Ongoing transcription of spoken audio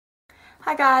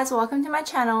Hi guys, welcome to my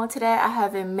channel. Today I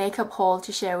have a makeup haul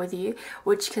to share with you,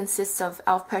 which consists of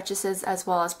ELF purchases as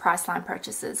well as Priceline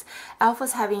purchases. ELF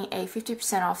was having a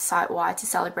 50% off site-wide to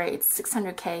celebrate its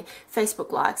 600k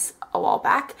Facebook likes a while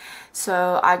back,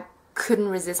 so I couldn't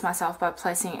resist myself by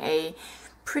placing a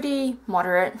pretty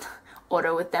moderate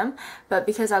order with them. But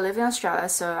because I live in Australia,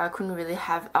 so I couldn't really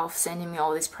have ELF sending me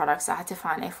all these products, I had to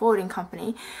find a forwarding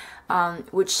company,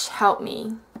 which helped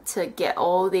me to get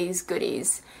all these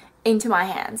goodies into my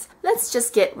hands. Let's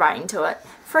just get right into it.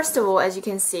 First of all, as you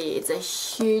can see, it's a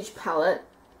huge palette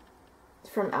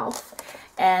from ELF,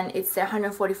 and it's their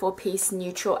 144 piece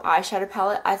neutral eyeshadow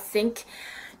palette. I think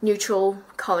neutral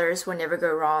colors will never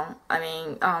go wrong. I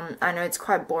mean, I know it's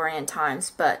quite boring at times,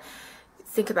 but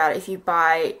think about it. If you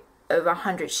buy over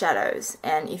 100 shadows,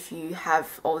 and if you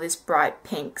have all these bright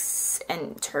pinks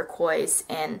and turquoise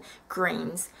and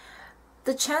greens,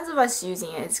 the chance of us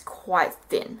using it is quite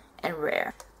thin and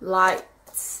rare.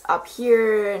 Lights up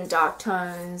here and dark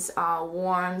tones,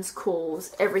 warms,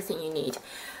 cools, everything you need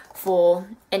for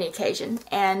any occasion.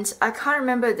 And I can't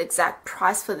remember the exact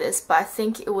price for this, but I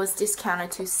think it was discounted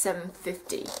to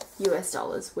 $750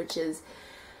 US, which is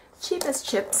cheap as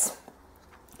chips.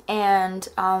 And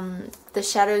the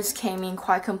shadows came in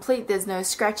quite complete. There's no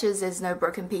scratches, there's no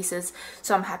broken pieces,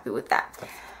 so I'm happy with that.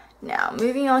 Now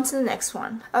moving on to the next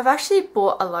one. I've actually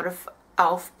bought a lot of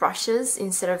ELF brushes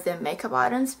instead of their makeup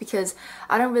items because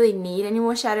I don't really need any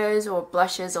more shadows or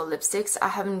blushes or lipsticks. I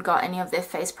haven't got any of their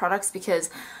face products because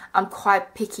I'm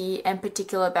quite picky and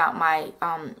particular about my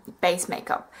base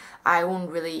makeup. I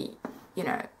won't really,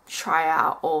 try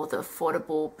out all the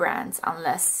affordable brands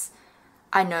unless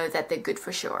I know that they're good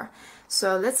for sure.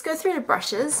 So let's go through the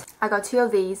brushes. I got two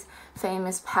of these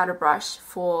famous powder brush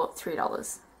for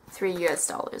 $3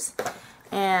 US.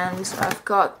 And I've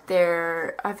got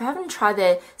I haven't tried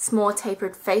their small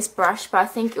tapered face brush, but I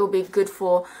think it will be good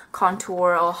for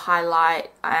contour or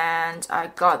highlight. And I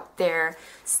got their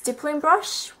stippling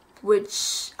brush,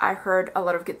 which I heard a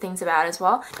lot of good things about as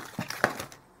well.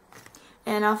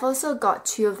 And I've also got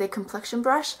two of their complexion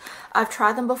brush. I've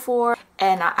tried them before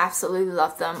and I absolutely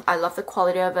love them. I love the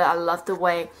quality of it. I love the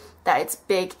way that it's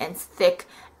big and thick,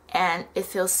 and it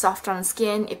feels soft on the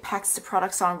skin. It packs the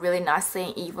products on really nicely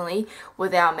and evenly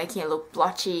without making it look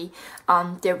blotchy.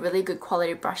 They're really good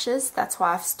quality brushes. That's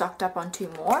why I've stocked up on two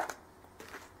more.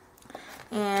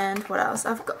 And what else?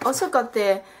 I've also got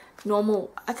their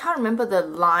normal, I can't remember the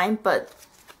line, but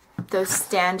those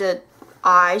standard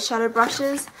eyeshadow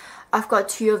brushes. I've got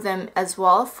two of them as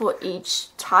well for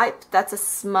each type. That's a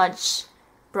smudge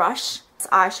brush,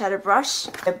 eyeshadow brush,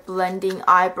 a blending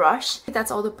eye brush.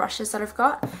 That's all the brushes that I've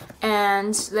got.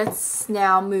 And let's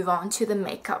now move on to the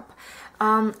makeup.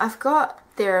 I've got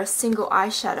their single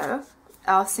eyeshadow,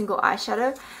 our single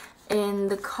eyeshadow in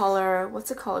the color, what's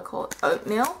the color called?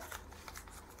 Oatmeal.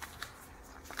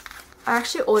 I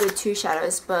actually ordered two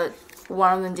shadows, but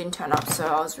one of them didn't turn up, so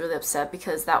I was really upset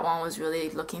because that one was really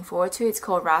looking forward to. It's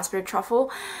called Raspberry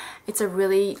Truffle. It's a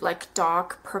really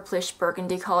dark purplish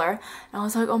burgundy color, and I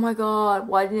was like, oh my god,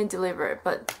 why didn't it deliver it?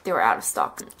 But they were out of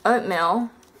stock. Oatmeal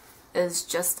is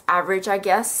just average, I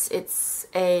guess. It's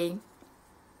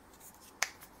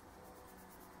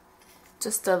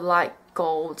just a light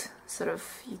gold, sort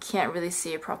of, you can't really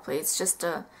see it properly. It's just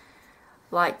a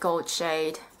light gold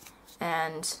shade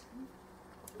and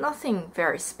nothing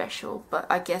very special, but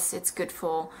I guess it's good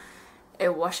for a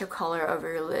wash of color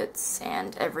over your lids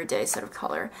and everyday sort of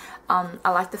color. I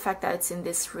like the fact that it's in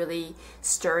this really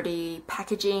sturdy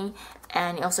packaging,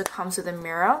 and it also comes with a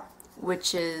mirror,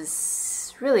 which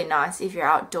is really nice if you're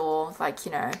outdoor,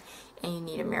 and you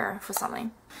need a mirror for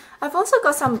something. I've also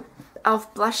got some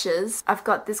ELF blushes. I've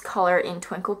got this color in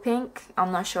Twinkle Pink.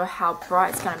 I'm not sure how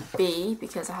bright it's gonna be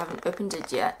because I haven't opened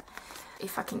it yet.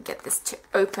 If I can get this to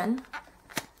open.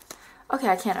 Okay,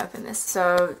 I can't open this,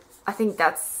 so I think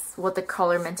that's what the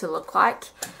color meant to look like.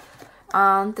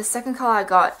 The second color I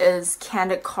got is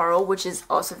Candid Coral, which is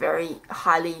also very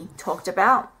highly talked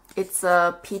about. It's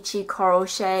a peachy coral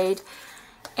shade.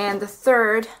 And the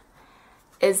third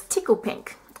is Tickle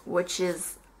Pink, which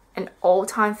is an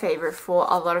all-time favorite for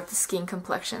a lot of the skin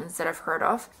complexions that I've heard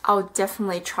of. I'll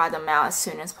definitely try them out as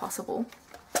soon as possible.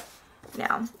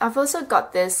 Now, I've also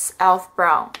got this ELF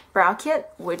brow kit,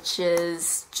 which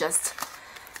is just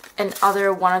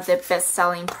another one of their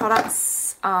best-selling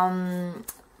products.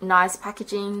 Nice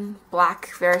packaging, black,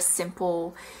 very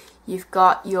simple. You've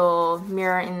got your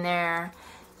mirror in there.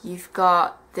 You've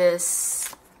got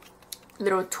this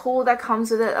little tool that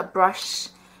comes with it, a brush,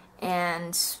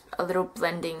 and a little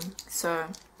blending. So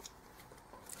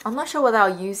I'm not sure whether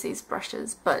I'll use these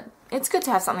brushes, but it's good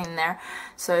to have something in there.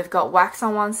 So we've got wax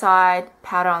on one side,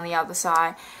 powder on the other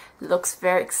side. It looks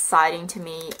very exciting to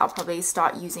me. I'll probably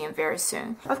start using it very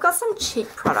soon. I've got some cheek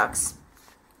products.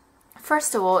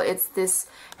 First of all, it's this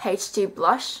HD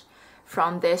blush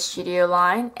from their Studio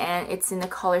line, and it's in the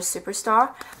color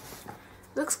Superstar.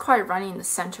 It looks quite runny in the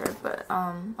center, but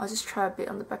I'll just try a bit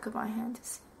on the back of my hand to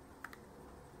see.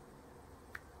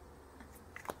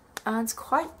 It's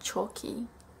quite chalky.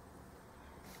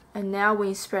 And now when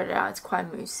you spread it out, it's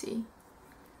quite moussey.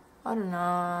 I don't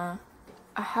know.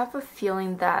 I have a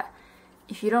feeling that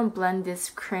if you don't blend this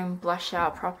cream blush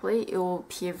out properly, it will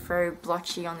appear very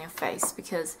blotchy on your face,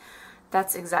 because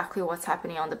that's exactly what's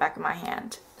happening on the back of my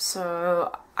hand.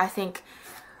 So I think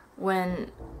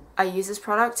when I use this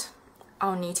product,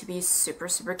 I'll need to be super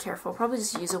careful. Probably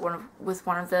just use it with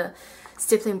one of the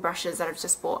stippling brushes that I've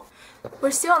just bought.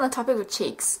 We're still on the topic of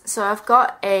cheeks. So I've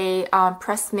got a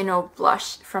pressed mineral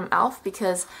blush from ELF,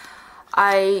 because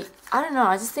I don't know,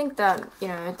 I just think that, you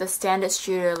know, the standard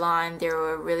Studio line, they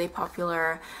were really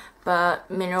popular, but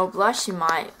mineral blush, it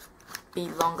might be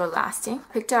longer lasting.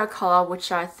 Picked out a color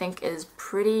which I think is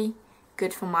pretty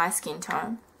good for my skin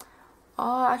tone.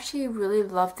 Oh, I actually really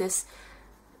love this.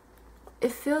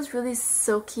 It feels really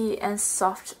silky and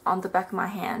soft on the back of my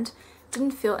hand.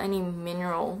 Didn't feel any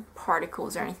mineral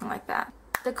particles or anything like that.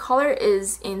 The color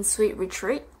is in Sweet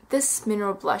Retreat. This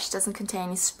mineral blush doesn't contain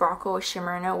any sparkle or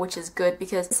shimmer in it, which is good,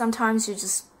 because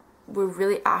sometimes we're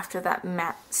really after that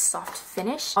matte soft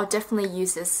finish. I'll definitely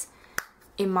use this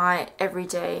in my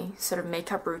everyday sort of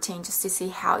makeup routine just to see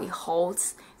how it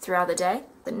holds throughout the day.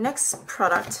 The next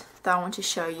product that I want to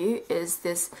show you is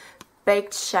this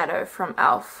baked shadow from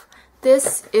ELF.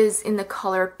 This is in the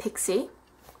color Pixie,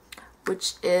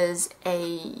 which is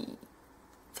I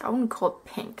wouldn't call it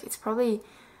pink. It's probably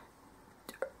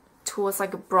towards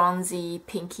like a bronzy,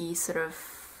 pinky sort of.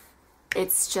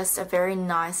 It's just a very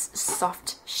nice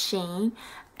soft sheen,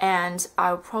 and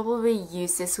I'll probably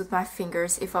use this with my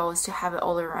fingers if I was to have it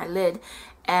all over my lid,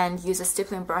 and use a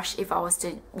stippling brush if I was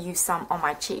to use some on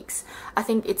my cheeks. I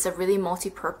think it's a really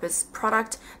multi-purpose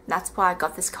product. That's why I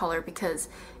got this color, because,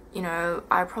 you know,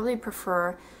 I probably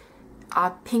prefer a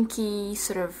pinky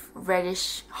sort of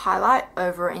reddish highlight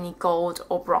over any gold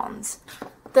or bronze.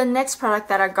 The next product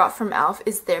that I got from ELF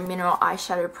is their mineral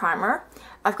eyeshadow primer.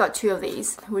 I've got two of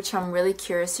these, which I'm really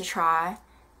curious to try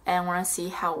and want to see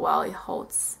how well it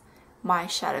holds my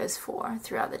shadows for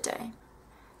throughout the day.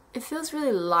 It feels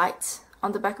really light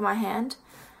on the back of my hand.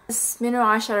 This mineral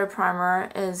eyeshadow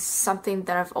primer is something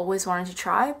that I've always wanted to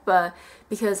try, but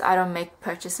because I don't make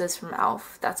purchases from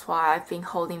ELF, that's why I've been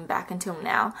holding back until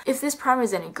now. If this primer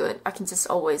is any good, I can just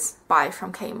always buy it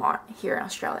from Kmart here in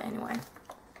Australia anyway.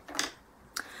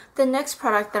 The next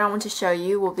product that I want to show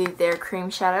you will be their cream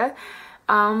shadow.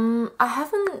 I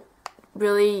haven't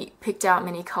really picked out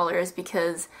many colors,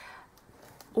 because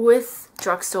with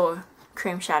drugstore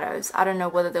cream shadows, I don't know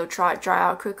whether they'll dry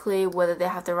out quickly, whether they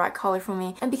have the right color for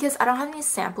me, and because I don't have any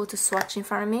sample to swatch in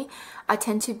front of me, I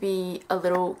tend to be a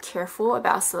little careful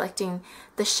about selecting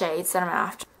the shades that I'm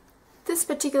after. This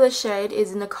particular shade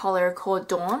is in the color called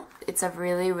Dawn. It's a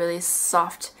really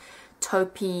soft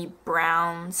taupey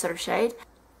brown sort of shade.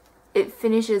 It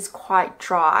finishes quite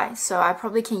dry, so I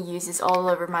probably can use this all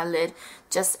over my lid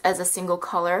just as a single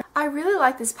color. I really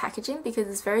like this packaging because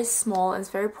it's very small and it's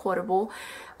very portable.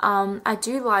 I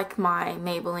do like my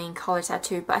Maybelline color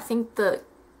tattoo, but I think the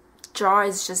jar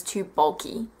is just too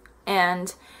bulky,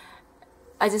 and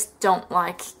I just don't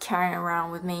like carrying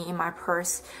around with me in my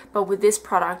purse. But with this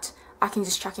product, I can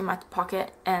just chuck it in my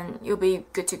pocket and you'll be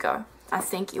good to go. I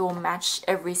think it will match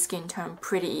every skin tone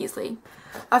pretty easily.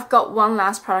 I've got one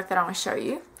last product that I want to show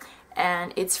you,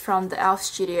 and it's from the ELF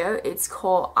Studio. It's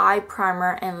called Eye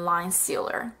Primer and Line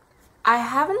Sealer. I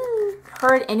haven't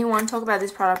heard anyone talk about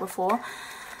this product before,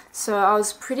 so I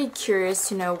was pretty curious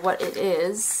to know what it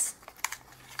is.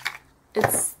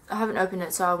 I haven't opened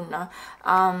it, so I wouldn't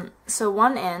know. So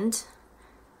one end,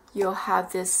 you'll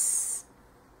have this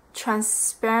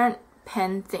transparent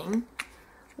pen thing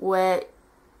where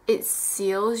it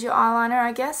seals your eyeliner,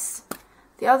 I guess.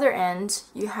 The other end,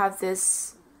 you have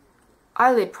this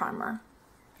eyelid primer.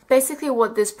 Basically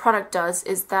what this product does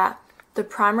is that the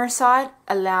primer side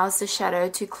allows the shadow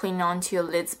to cling onto your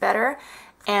lids better,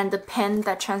 and the pen,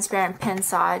 that transparent pen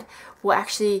side, will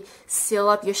actually seal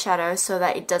up your shadow so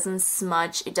that it doesn't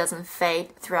smudge, it doesn't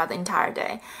fade throughout the entire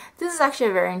day. This is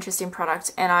actually a very interesting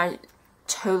product, and I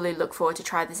totally look forward to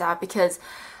try this out, because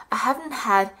I haven't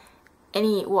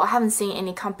seen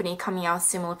any company coming out with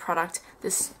similar product,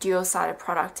 this dual-sided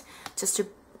product, just to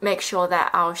make sure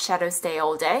that our shadows stay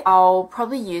all day. I'll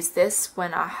probably use this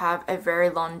when I have a very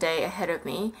long day ahead of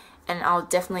me and I'll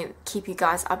definitely keep you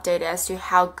guys updated as to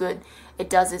how good it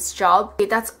does its job. Okay,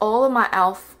 that's all of my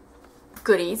ELF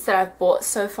goodies that I've bought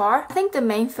so far. I think the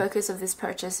main focus of this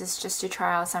purchase is just to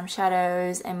try out some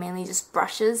shadows and mainly just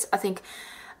brushes. I think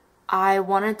I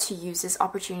wanted to use this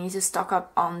opportunity to stock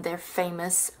up on their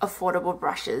famous affordable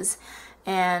brushes,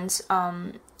 and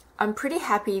I'm pretty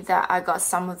happy that I got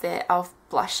some of their ELF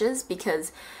blushes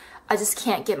because I just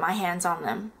can't get my hands on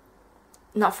them,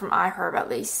 not from iHerb at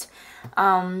least,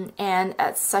 and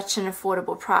at such an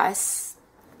affordable price,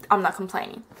 I'm not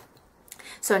complaining.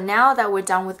 So now that we're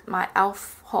done with my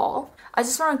ELF haul, I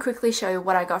just want to quickly show you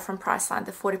what I got from Priceline,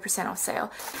 the 40% off sale.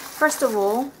 First of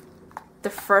all,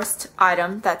 the first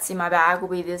item that's in my bag will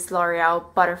be this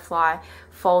L'Oreal Butterfly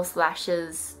False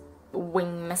Lashes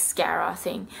Wing Mascara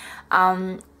thing.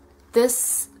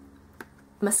 This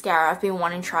mascara I've been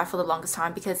wanting to try for the longest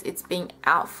time because it's been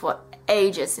out for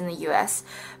ages in the US,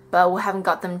 but we haven't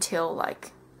got them till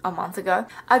like a month ago.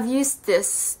 I've used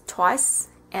this twice,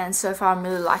 and so far I'm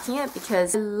really liking it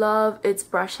because I love its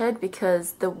brush head,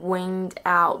 because the winged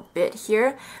out bit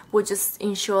here will just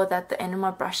ensure that the end of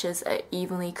my brushes are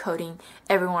evenly coating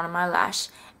every one of my lash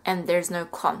and there's no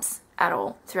clumps at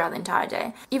all throughout the entire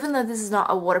day. Even though this is not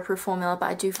a waterproof formula, but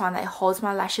I do find that it holds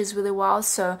my lashes really well,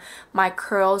 so my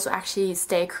curls will actually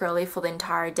stay curly for the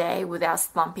entire day without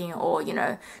slumping or, you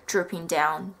know, drooping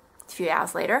down a few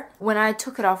hours later. When I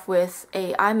took it off with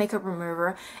a eye makeup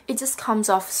remover, it just comes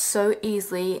off so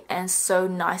easily and so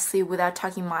nicely without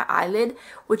tugging my eyelid,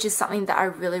 which is something that I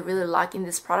really like in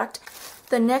this product.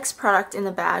 The next product in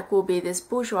the bag will be this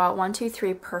Bourjois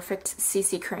 123 Perfect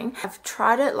CC Cream. I've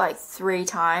tried it like 3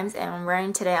 times and I'm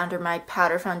wearing it today under my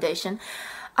powder foundation.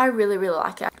 I really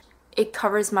like it. It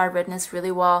covers my redness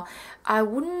really well. I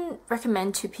wouldn't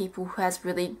recommend to people who has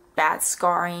really bad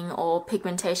scarring or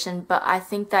pigmentation, but I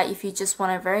think that if you just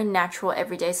want a very natural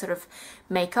everyday sort of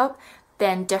makeup,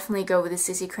 then definitely go with the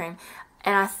CC cream.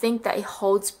 And I think that it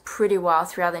holds pretty well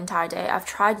throughout the entire day. I've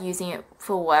tried using it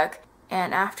for work,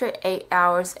 and after 8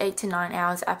 to 9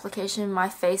 hours application, my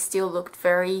face still looked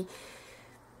very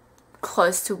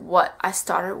close to what I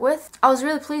started with. I was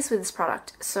really pleased with this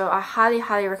product, so I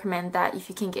highly recommend that if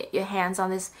you can get your hands on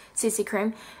this CC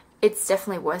cream, it's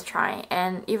definitely worth trying.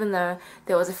 And even though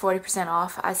there was a 40%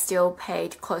 off, I still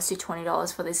paid close to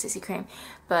 $20 for this CC cream,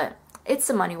 but it's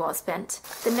the money well spent.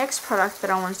 The next product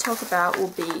that I want to talk about will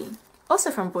be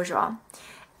also from Bourjois,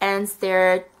 and it's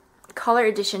their Color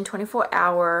Edition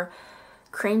 24-hour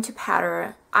cream to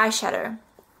powder eyeshadow.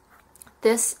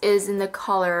 This is in the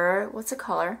color, what's the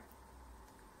color?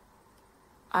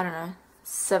 I don't know,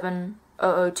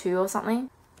 7002 or something.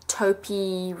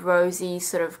 Taupey, rosy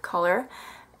sort of color,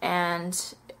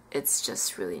 and it's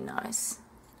just really nice.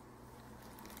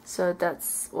 So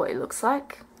that's what it looks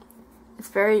like. It's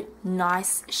very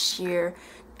nice, sheer,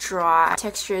 dry.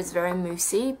 Texture is very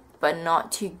moussey, but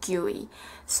not too gooey.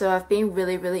 So I've been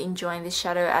really enjoying this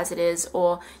shadow as it is,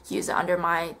 or use it under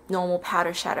my normal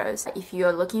powder shadows. If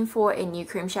you're looking for a new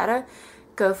cream shadow,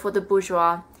 go for the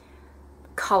Bourjois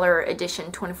Color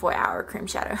Edition 24-hour cream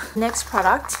shadow. Next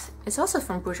product is also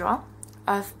from Bourjois.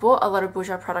 I've bought a lot of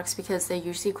Bourjois products because they're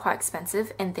usually quite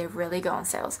expensive and they rarely go on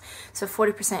sales. So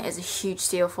 40% is a huge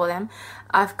deal for them.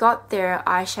 I've got their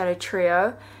eyeshadow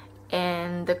trio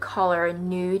in the color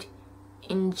Nude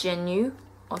Ingenue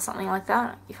or something like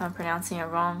that. If I'm pronouncing it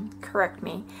wrong, correct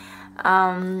me.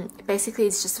 Basically,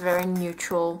 it's just a very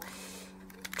neutral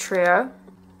trio.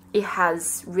 It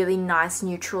has really nice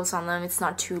neutrals on them. It's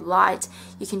not too light.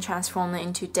 You can transform it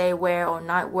into day wear or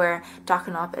night wear,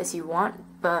 darken up as you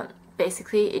want, but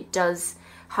basically it does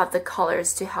have the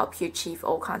colors to help you achieve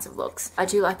all kinds of looks. I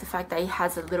do like the fact that it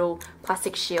has a little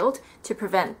plastic shield to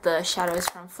prevent the shadows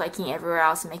from flaking everywhere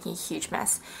else and making a huge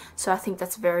mess. So I think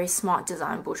that's a very smart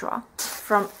design, Bourjois.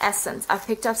 From Essence, I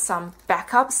picked up some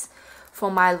backups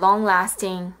for my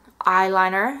long-lasting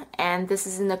eyeliner, and this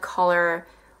is in the color,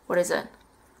 what is it?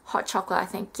 Hot chocolate, I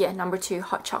think. Yeah, number 2,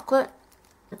 hot chocolate.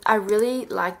 I really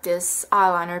like this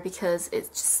eyeliner because it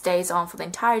just stays on for the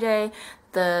entire day.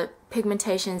 The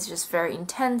pigmentation is just very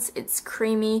intense. It's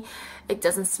creamy. It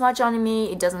doesn't smudge on me.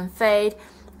 It doesn't fade.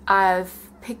 I've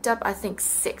picked up, I think,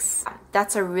 6.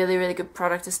 That's a really good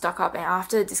product to stock up, and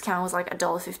after the discount was like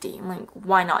 $1.50. I'm like,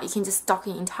 why not? You can just stock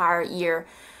an entire year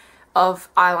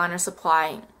of eyeliner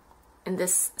supply in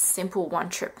this simple one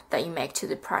trip that you make to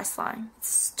the Priceline.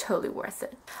 It's totally worth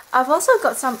it. I've also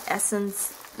got some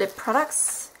Essence lip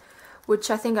products,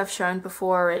 which I think I've shown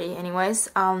before already anyways.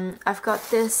 I've got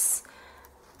this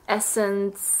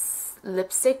Essence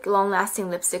lipstick, long-lasting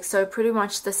lipstick, so pretty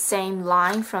much the same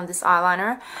line from this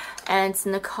eyeliner, and it's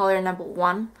in the color number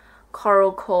 1,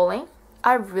 Coral Calling.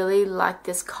 I really like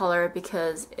this color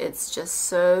because it's just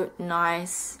so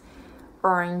nice,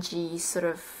 orangey, sort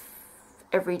of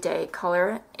everyday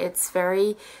color. It's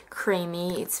very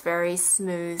creamy, it's very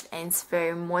smooth, and it's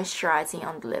very moisturizing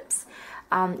on the lips.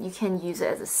 You can use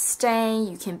it as a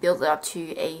stain, you can build it up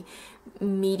to a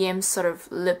medium sort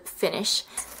of lip finish.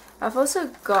 I've also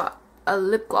got a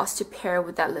lip gloss to pair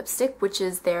with that lipstick, which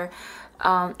is their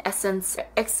Essence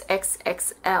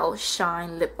XXXL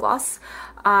Shine Lip Gloss.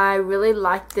 I really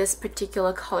like this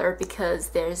particular color because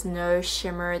there's no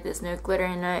shimmer, there's no glitter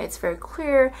in it. It's very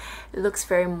clear, it looks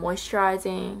very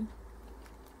moisturizing,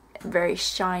 very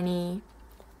shiny.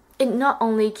 It not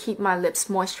only keeps my lips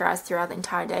moisturized throughout the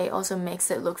entire day, it also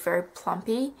makes it look very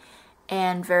plumpy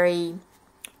and very,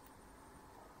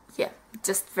 yeah,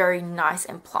 just very nice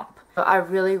and plump. I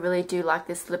really do like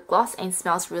this lip gloss, and it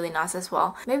smells really nice as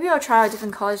well. Maybe I'll try out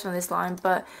different colors from this line,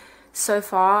 but so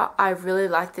far I really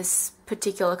like this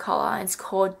particular color. It's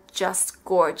called Just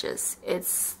Gorgeous.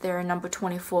 It's their number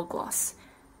 24 gloss.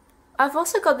 I've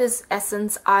also got this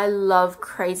Essence I Love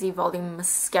Crazy Volume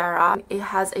Mascara. It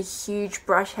has a huge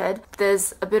brush head.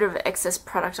 There's a bit of excess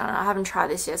product on it. I haven't tried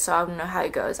this yet, so I don't know how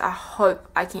it goes. I hope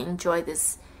I can enjoy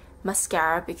this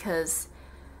mascara because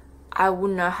I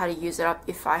wouldn't know how to use it up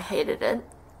if I hated it,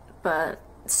 but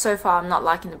so far I'm not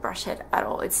liking the brush head at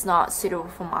all. It's not suitable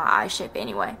for my eye shape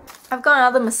anyway. I've got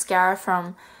another mascara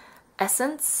from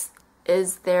Essence.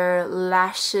 Is their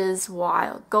Lashes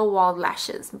Wild, Go Wild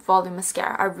Lashes Volume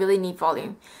Mascara. I really need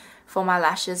volume for my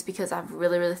lashes because I have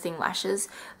really thin lashes.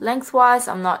 Lengthwise,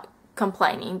 I'm not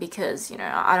complaining because, you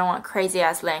know, I don't want crazy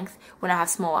ass length when I have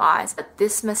small eyes. But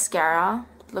this mascara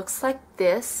looks like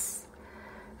this.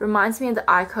 Reminds me of the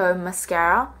Ico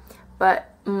mascara,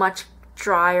 but much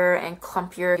drier and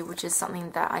clumpier, which is something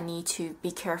that I need to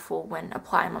be careful when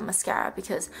applying my mascara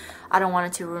because I don't want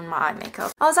it to ruin my eye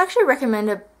makeup. I was actually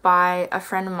recommended by a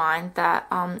friend of mine that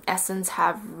Essence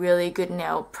have really good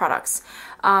nail products.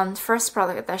 First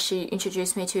product that she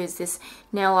introduced me to is this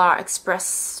Nail Art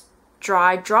Express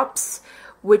Dry Drops,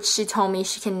 which she told me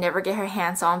she can never get her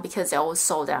hands on because they're all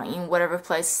sold out in whatever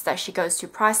place that she goes to,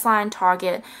 Priceline,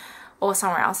 Target, or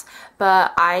somewhere else.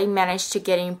 But I managed to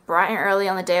get in bright and early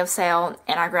on the day of sale,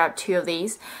 and I grabbed 2 of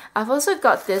these. I've also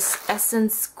got this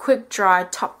Essence Quick Dry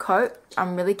Top Coat.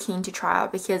 I'm really keen to try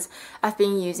out because I've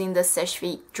been using the Seche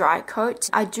Vite Dry Coat.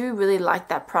 I do really like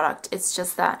that product. It's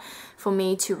just that for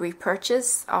me to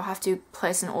repurchase, I'll have to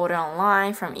place an order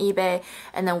online from eBay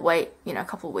and then wait, you know, a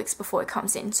couple of weeks before it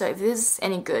comes in. So if this is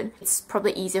any good, it's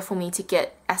probably easier for me to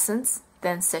get Essence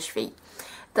than Seche Vite.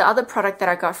 The other product that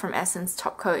I got from Essence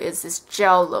Top Coat is this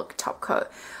Gel Look Top Coat,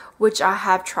 which I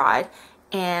have tried,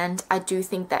 and I do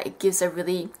think that it gives a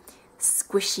really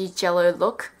squishy jello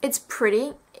look. It's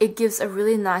pretty. It gives a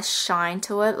really nice shine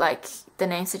to it, like the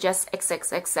name suggests,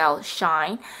 XXXL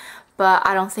Shine, but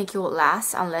I don't think it will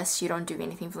last unless you don't do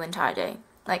anything for the entire day.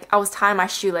 Like, I was tying my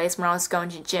shoelace when I was going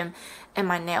to the gym and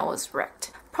my nail was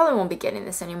wrecked. Probably won't be getting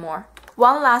this anymore.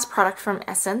 One last product from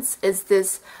Essence is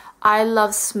this I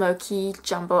Love Smoky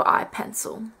Jumbo Eye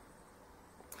Pencil.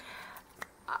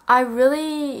 I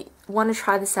really want to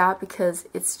try this out because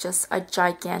it's just a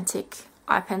gigantic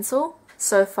eye pencil.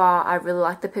 So far, I really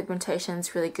like the pigmentation,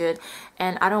 it's really good,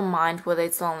 and I don't mind whether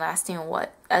it's long lasting or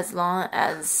what, as long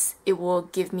as it will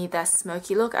give me that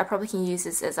smoky look. I probably can use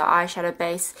this as an eyeshadow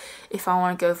base if I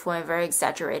want to go for a very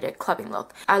exaggerated clubbing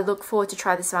look. I look forward to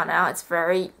try this one out. It's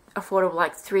very affordable,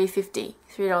 like $3.50.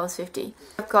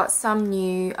 I've got some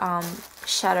new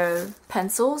shadow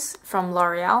pencils from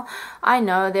L'Oreal. I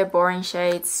know they're boring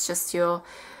shades, just your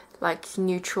like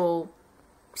neutral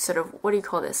sort of, what do you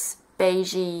call this,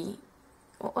 beigey,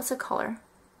 what's the color?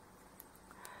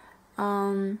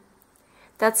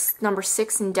 That's number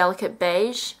 6 in Delicate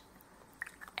Beige,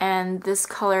 and this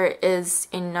color is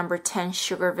in number 10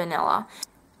 Sugar Vanilla.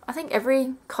 I think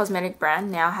every cosmetic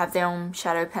brand now have their own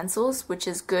shadow pencils, which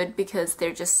is good because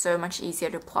they're just so much easier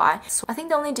to apply. So I think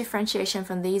the only differentiation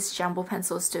from these jumbo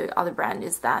pencils to other brand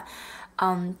is that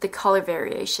the color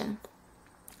variation.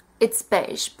 It's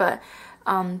beige, but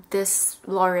this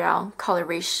L'Oreal Color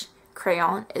Riche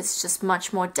crayon is just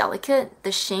much more delicate.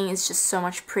 The sheen is just so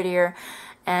much prettier,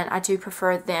 and I do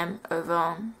prefer them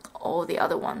over all the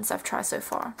other ones I've tried so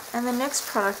far. And the next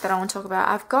product that I want to talk about,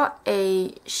 I've got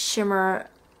a shimmer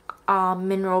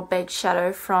mineral baked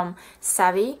shadow from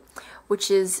Savvy, which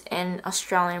is an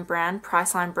Australian brand,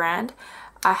 Priceline brand.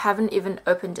 I haven't even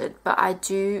opened it, but I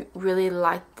do really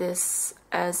like this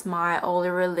as my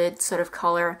older lid sort of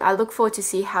color. I look forward to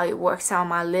see how it works out on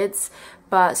my lids,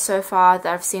 but so far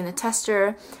that I've seen the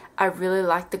tester, I really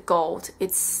like the gold.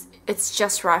 It's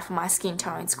just right for my skin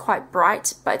tone. It's quite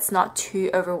bright, but it's not too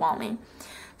overwhelming.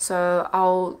 So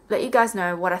I'll let you guys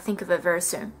know what I think of it very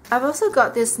soon. I've also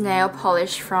got this nail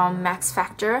polish from Max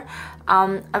Factor.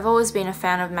 I've always been a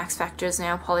fan of Max Factor's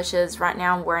nail polishes. Right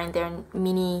now I'm wearing their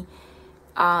mini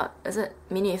is it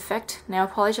mini effect nail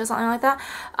polish or something like that,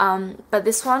 but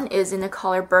this one is in the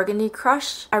color Burgundy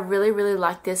Crush. I really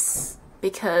like this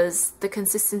because the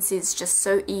consistency is just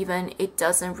so even. It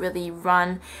doesn't really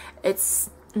run.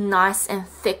 It's nice and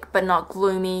thick but not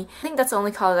gloomy. I think that's the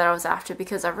only color that I was after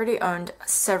because I've already owned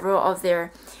several of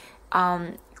their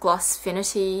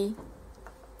Glossfinity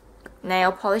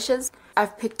nail polishes.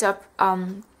 I've picked up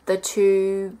the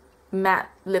two matte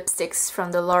lipsticks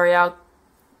from the L'Oreal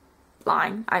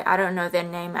line. I don't know their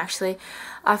name actually.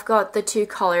 I've got the two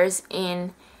colors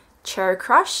in Cherry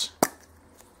Crush,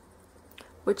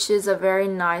 which is a very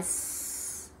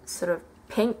nice sort of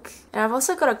pink, and I've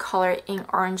also got a color in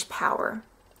Orange Power.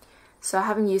 So I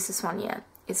haven't used this one yet.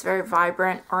 It's very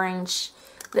vibrant orange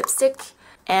lipstick.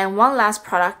 And one last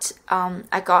product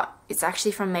I got, it's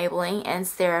actually from Maybelline, and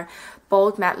it's their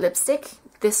Bold Matte Lipstick.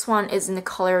 This one is in the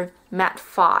color Matte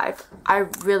 5. I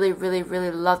really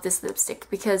love this lipstick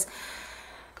because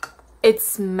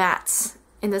it's matte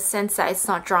in the sense that it's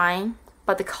not drying,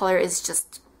 but the color is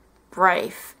just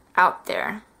brave out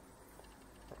there.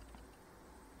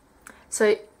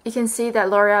 So you can see that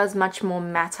L'Oreal is much more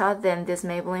matter than this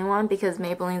Maybelline one because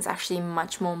Maybelline is actually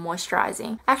much more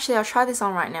moisturizing. Actually, I'll try this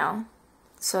on right now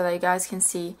so that you guys can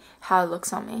see how it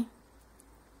looks on me.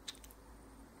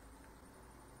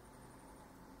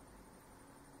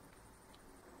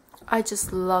 I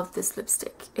just love this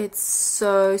lipstick. It's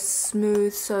so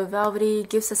smooth, so velvety,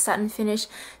 gives a satin finish,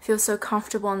 feels so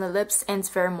comfortable on the lips, and it's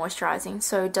very moisturizing.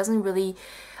 So it doesn't really...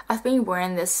 I've been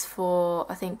wearing this for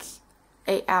I think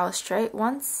 8 hours straight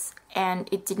once, and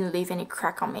it didn't leave any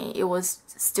crack on me. It was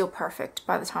still perfect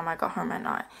by the time I got home at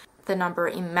night. The number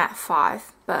in Matte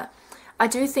 5, but I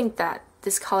do think that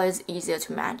this color is easier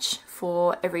to match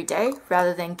for every day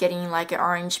rather than getting like an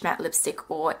orange matte lipstick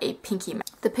or a pinky matte.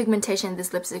 The pigmentation in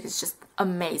this lipstick is just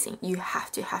amazing. You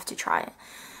have to try it.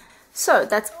 So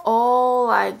that's all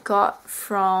I got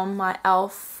from my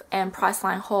ELF and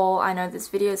Priceline haul. I know this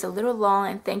video is a little long,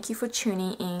 and thank you for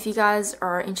tuning in. If you guys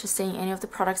are interested in any of the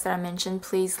products that I mentioned,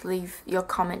 please leave your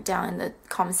comment down in the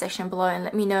comment section below and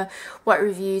let me know what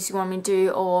reviews you want me to do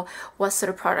or what sort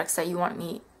of products that you want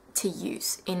me to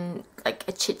use in like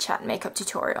a chit chat makeup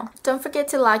tutorial. Don't forget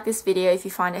to like this video if you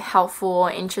find it helpful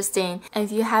or interesting, and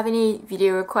if you have any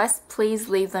video requests, please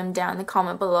leave them down in the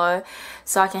comment below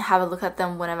so I can have a look at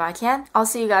them whenever I can. I'll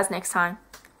see you guys next time.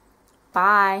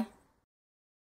 Bye.